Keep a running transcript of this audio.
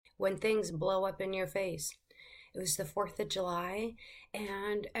when things blow up in your face. It was the 4th of July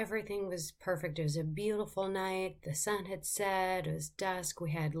and everything was perfect. It was a beautiful night. The sun had set. It was dusk.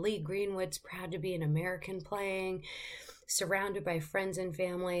 We had Lee Greenwood's Proud to Be an American playing, surrounded by friends and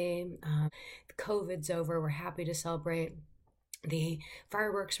family. COVID's over. We're happy to celebrate. The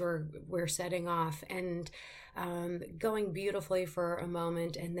fireworks were setting off and going beautifully for a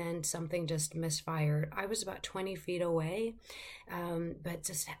moment, and then something just misfired. I was about 20 feet away, but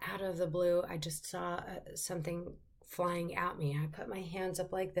just out of the blue, I just saw something flying at me. I put my hands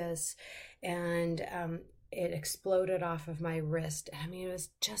up like this, and it exploded off of my wrist. I mean, it was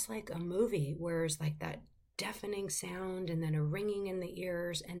just like a movie where it's like that deafening sound and then a ringing in the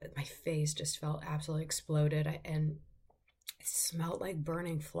ears, and my face just felt absolutely exploded. And it smelled like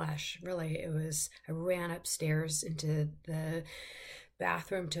burning flesh. Really, it was. I ran upstairs into the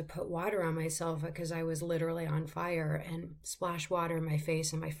bathroom to put water on myself because I was literally on fire, and splashed water in my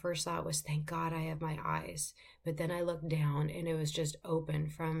face. And my first thought was, thank God I have my eyes. But then I looked down and it was just open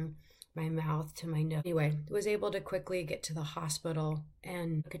from my mouth to my nose. Anyway, was able to quickly get to the hospital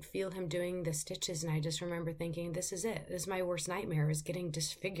and could feel him doing the stitches. And I just remember thinking, this is it. This is my worst nightmare, is getting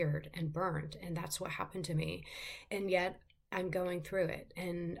disfigured and burned. And that's what happened to me. And yet I'm going through it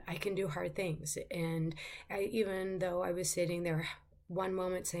and I can do hard things. And even though I was sitting there one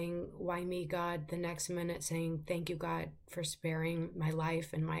moment saying, why me, God? The next minute saying, thank you, God, for sparing my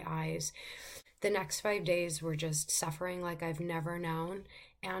life and my eyes. The next 5 days were just suffering like I've never known.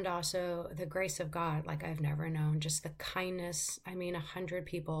 And also the grace of God like I've never known. Just the kindness. I mean, 100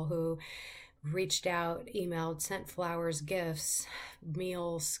 people who reached out, emailed, sent flowers, gifts,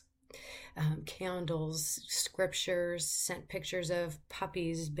 meals, candles, scriptures, sent pictures of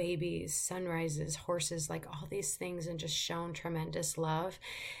puppies, babies, sunrises, horses, like all these things, and just shown tremendous love.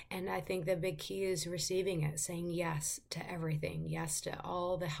 And I think the big key is receiving it, saying yes to everything, yes to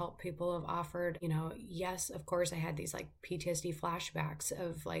all the help people have offered. Yes, of course, I had these like PTSD flashbacks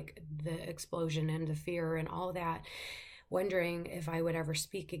of like the explosion and the fear and all that, wondering if I would ever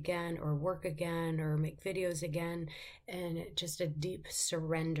speak again or work again or make videos again, and just a deep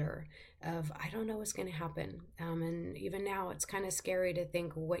surrender of, I don't know what's going to happen. And even now it's kind of scary to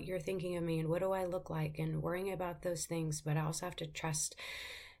think what you're thinking of me and what do I look like, and worrying about those things. But I also have to trust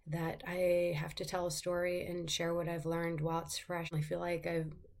that I have to tell a story and share what I've learned while it's fresh. I feel like I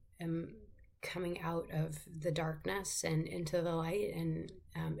am coming out of the darkness and into the light, and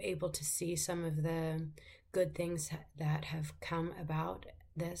able to see some of the good things that have come about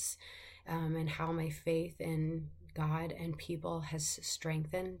this, and how my faith in God and people has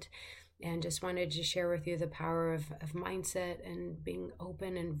strengthened. And just wanted to share with you the power of mindset and being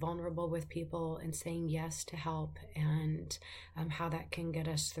open and vulnerable with people and saying yes to help, and how that can get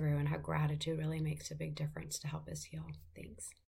us through, and how gratitude really makes a big difference to help us heal. Thanks.